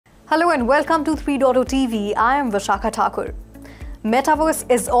Hello and welcome to 3.0 TV. I am Vishakha Thakur. Metaverse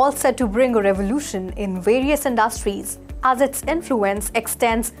is all set to bring a revolution in various industries as its influence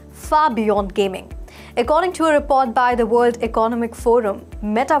extends far beyond gaming. According to a report by the World Economic Forum,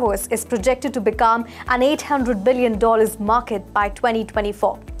 Metaverse is projected to become an $800 billion market by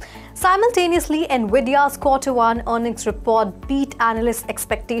 2024. Simultaneously, Nvidia's Q1 earnings report beat analyst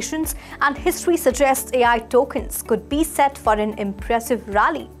expectations, and history suggests AI tokens could be set for an impressive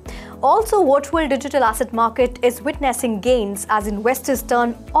rally. Also, virtual digital asset market is witnessing gains as investors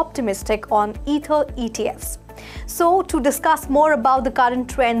turn optimistic on Ether ETFs. So, to discuss more about the current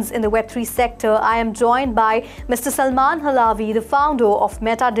trends in the Web3 sector, I am joined by Mr. Salman Halawi, the founder of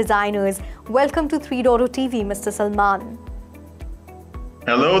Metadesignerz. Welcome to 3.0 TV, Mr. Salman.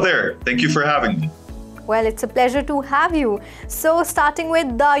 Hello there. Thank you for having me. Well, it's a pleasure to have you. So, starting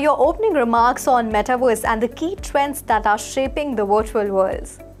with your opening remarks on Metaverse and the key trends that are shaping the virtual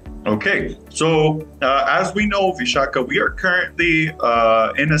worlds. Okay, so as we know, Vishaka, we are currently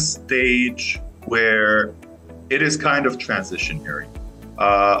in a stage where it is kind of transitionary.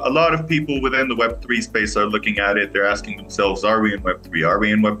 A lot of people within the Web3 space are looking at it. They're asking themselves, are we in Web3? Are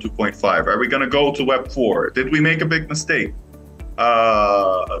we in Web 2.5? Are we going to go to Web 4? Did we make a big mistake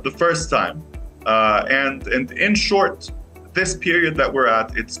the first time? And in short, this period that we're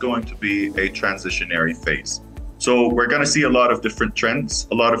at, it's going to be a transitionary phase. So we're going to see a lot of different trends,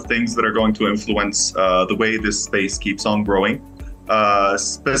 a lot of things that are going to influence the way this space keeps on growing.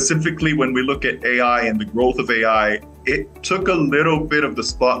 Specifically, when we look at AI and the growth of AI, it took a little bit of the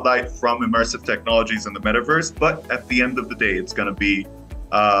spotlight from immersive technologies in the metaverse, but at the end of the day, it's going to be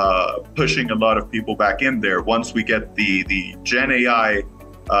pushing a lot of people back in there. Once we get the Gen AI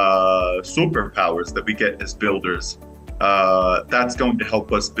superpowers that we get as builders, that's going to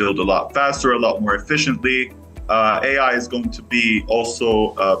help us build a lot faster, a lot more efficiently. AI is going to be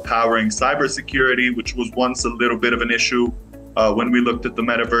also powering cybersecurity, which was once a little bit of an issue when we looked at the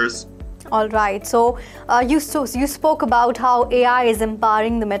metaverse. All right. So you spoke about how AI is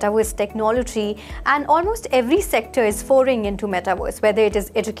empowering the metaverse technology, and almost every sector is foraying into metaverse, whether it is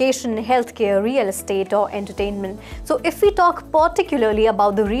education, healthcare, real estate, or entertainment. So if we talk particularly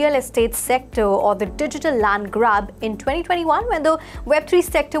about the real estate sector or the digital land grab in 2021, when the Web3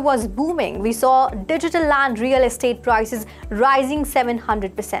 sector was booming, we saw digital land real estate prices rising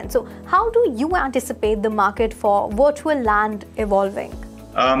 700%. So how do you anticipate the market for virtual land evolving?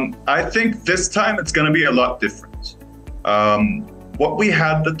 I think this time it's going to be a lot different. What we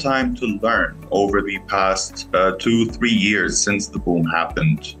had the time to learn over the past 2-3 years since the boom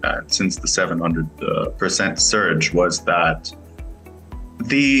happened, since the 700% surge, was that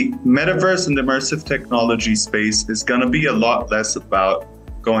the metaverse and immersive technology space is going to be a lot less about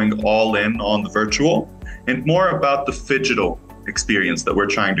going all in on the virtual and more about the phygital experience that we're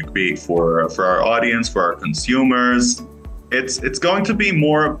trying to create for our audience, for our consumers. It's going to be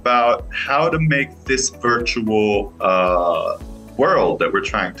more about how to make this virtual world that we're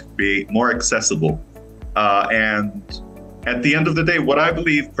trying to create more accessible. And at the end of the day, what I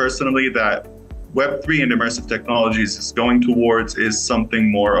believe personally that Web3 and immersive technologies is going towards is something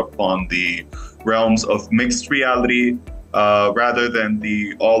more upon the realms of mixed reality rather than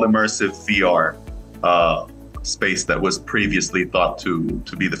the all-immersive VR space that was previously thought to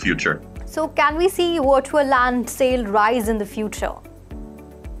be the future. So can we see virtual land sale rise in the future?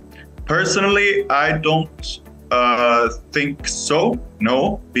 Personally, I don't think so,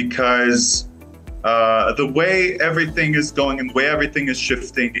 no, because the way everything is going and the way everything is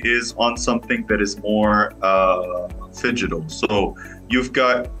shifting is on something that is more phygital. So you've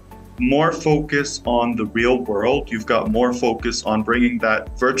got more focus on the real world. You've got more focus on bringing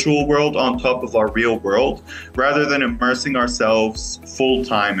that virtual world on top of our real world, rather than immersing ourselves full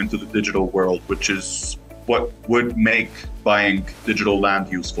time into the digital world, which is what would make buying digital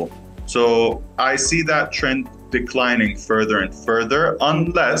land useful. So I see that trend declining further and further,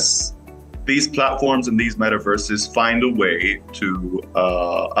 unless these platforms and these metaverses find a way to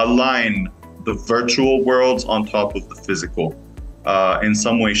align the virtual worlds on top of the physical. In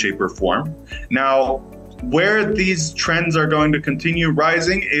some way, shape, or form. Now, where these trends are going to continue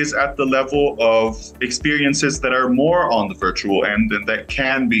rising is at the level of experiences that are more on the virtual end and that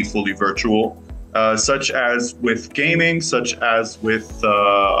can be fully virtual, such as with gaming, such as with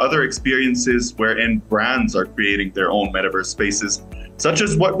other experiences wherein brands are creating their own metaverse spaces, such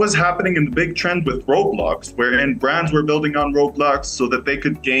as what was happening in the big trend with Roblox, wherein brands were building on Roblox so that they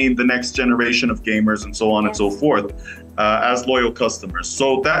could gain the next generation of gamers and so on and so forth. As loyal customers.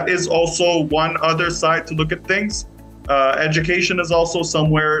 So that is also one other side to look at things. Education is also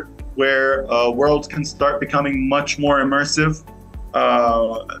somewhere where worlds can start becoming much more immersive.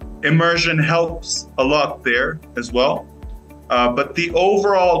 immersion helps a lot there as well. But the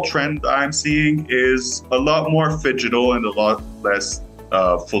overall trend I'm seeing is a lot more phygital and a lot less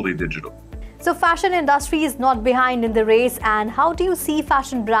fully digital. So fashion industry is not behind in the race, and how do you see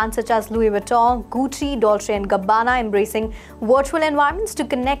fashion brands such as Louis Vuitton, Gucci, Dolce & Gabbana embracing virtual environments to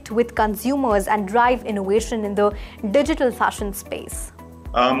connect with consumers and drive innovation in the digital fashion space?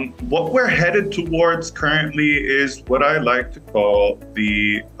 What we're headed towards currently is what I like to call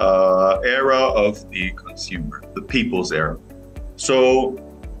the era of the consumer, the people's era. So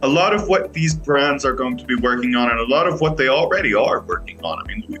a lot of what these brands are going to be working on, and a lot of what they already are working on. I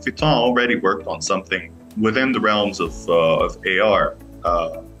mean, Louis Vuitton already worked on something within the realms of AR,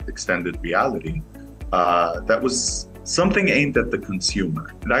 extended reality, that was something aimed at the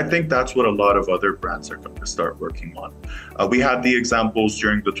consumer. And I think that's what a lot of other brands are going to start working on. We had the examples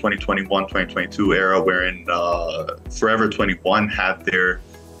during the 2021-2022 era wherein Forever 21 had their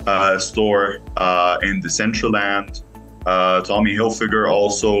store in Decentraland. Tommy Hilfiger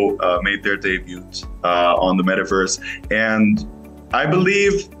also made their debut on the Metaverse. And I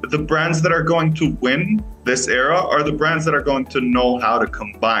believe the brands that are going to win this era are the brands that are going to know how to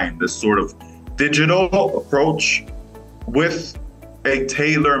combine this sort of digital approach with a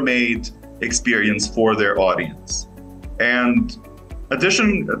tailor-made experience for their audience. And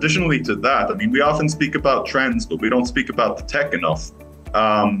additionally to that, I mean, we often speak about trends, but we don't speak about the tech enough.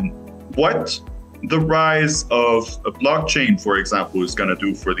 What the rise of a blockchain, for example, is going to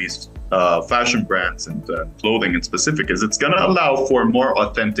do for these fashion brands and clothing in specific is it's going to allow for more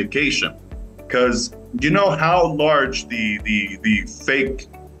authentication. Because you know how large the fake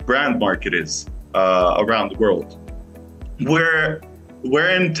brand market is around the world.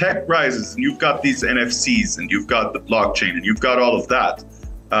 Wherein tech rises and you've got these NFTs and you've got the blockchain and you've got all of that.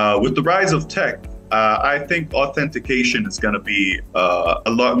 With the rise of tech, I think authentication is going to be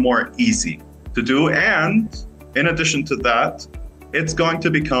a lot more easy to do. And in addition to that, it's going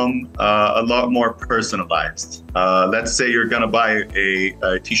to become a lot more personalized. Let's say you're going to buy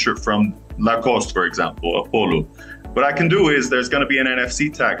a t-shirt from Lacoste, for example, a polo. What I can do is there's going to be an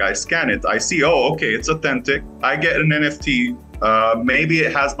NFC tag. I scan it. I see, oh, okay, it's authentic. I get an NFT. Maybe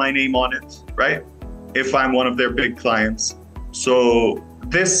it has my name on it, right? If I'm one of their big clients. So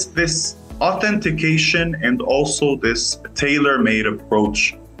this authentication and also this tailor-made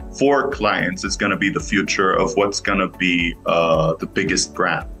approach for clients is going to be the future of what's going to be the biggest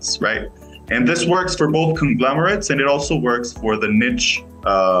brands, right? And this works for both conglomerates, and it also works for the niche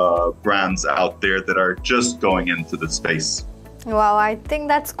brands out there that are just going into the space. Wow, I think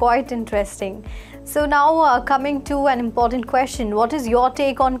that's quite interesting. So now coming to an important question, what is your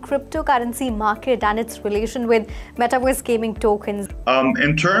take on cryptocurrency market and its relation with Metaverse gaming tokens?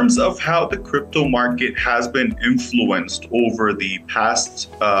 In terms of how the crypto market has been influenced over the past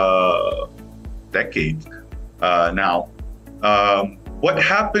decade now, what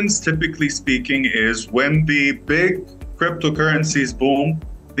happens typically speaking is when the big cryptocurrencies boom,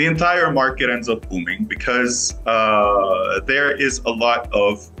 the entire market ends up booming because there is a lot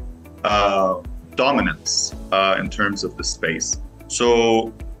of dominance in terms of the space.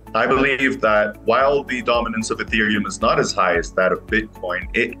 So I believe that while the dominance of Ethereum is not as high as that of Bitcoin,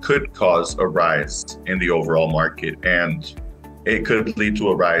 it could cause a rise in the overall market, and it could lead to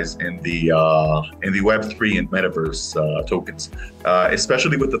a rise in the Web3 and Metaverse tokens,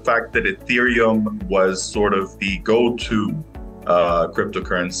 especially with the fact that Ethereum was sort of the go-to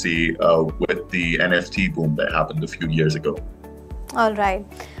cryptocurrency with the NFT boom that happened a few years ago. All right.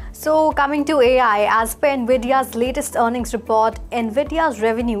 So coming to AI, as per NVIDIA's latest earnings report, NVIDIA's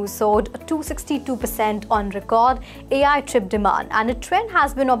revenue soared 262% on record AI chip demand, and a trend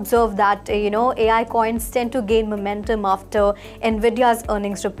has been observed that AI coins tend to gain momentum after NVIDIA's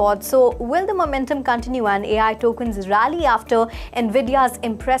earnings report. So will the momentum continue and AI tokens rally after NVIDIA's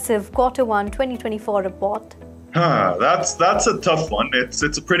impressive Q1 2024 report? That's a tough one. It's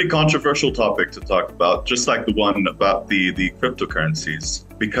a pretty controversial topic to talk about, just like the one about the cryptocurrencies,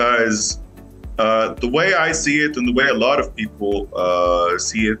 because the way I see it and the way a lot of people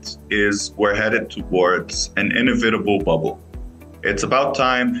see it is we're headed towards an inevitable bubble. It's about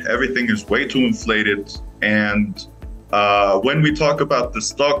time. Everything is way too inflated. And when we talk about the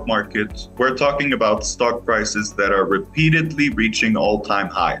stock market, we're talking about stock prices that are repeatedly reaching all-time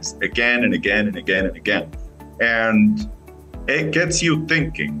highs again and again and again and again. And it gets you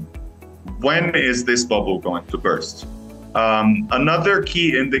thinking, when is this bubble going to burst? Another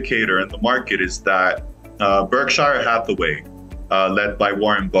key indicator in the market is that Berkshire Hathaway, led by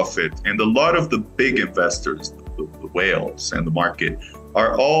Warren Buffett, and a lot of the big investors, the whales in the market,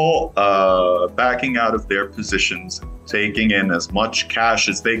 are all backing out of their positions, taking in as much cash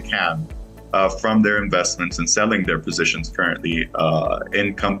as they can from their investments and selling their positions currently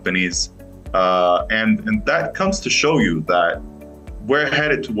in companies. And that comes to show you that we're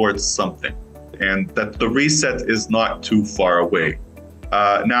headed towards something and that the reset is not too far away.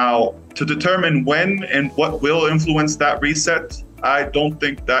 Now, to determine when and what will influence that reset, I don't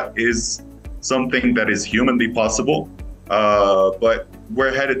think that is something that is humanly possible, but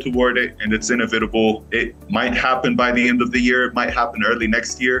we're headed toward it and it's inevitable. It might happen by the end of the year, it might happen early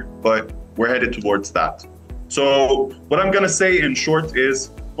next year, but we're headed towards that. So what I'm going to say in short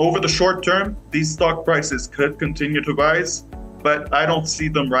is, over the short term, these stock prices could continue to rise, but I don't see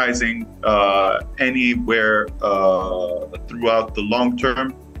them rising anywhere throughout the long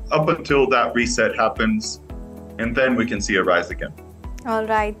term up until that reset happens, and then we can see a rise again. All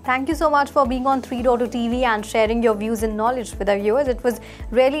right. Thank you so much for being on 3.0 TV and sharing your views and knowledge with our viewers. It was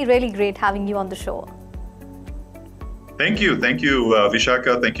really, really great having you on the show. Thank you. Thank you,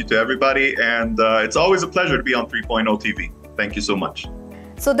 Vishaka. Thank you to everybody. And it's always a pleasure to be on 3.0 TV. Thank you so much.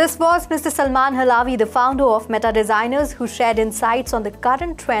 So this was Mr. Salman Halawi, the founder of Metadesignerz, who shared insights on the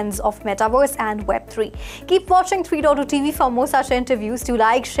current trends of Metaverse and Web3. Keep watching 3.0 TV for more such interviews. Do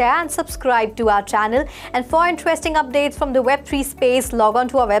like, share and subscribe to our channel. And for interesting updates from the Web3 space, log on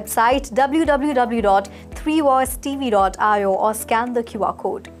to our website www.3voicetv.io or scan the QR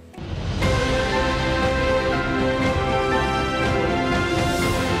code.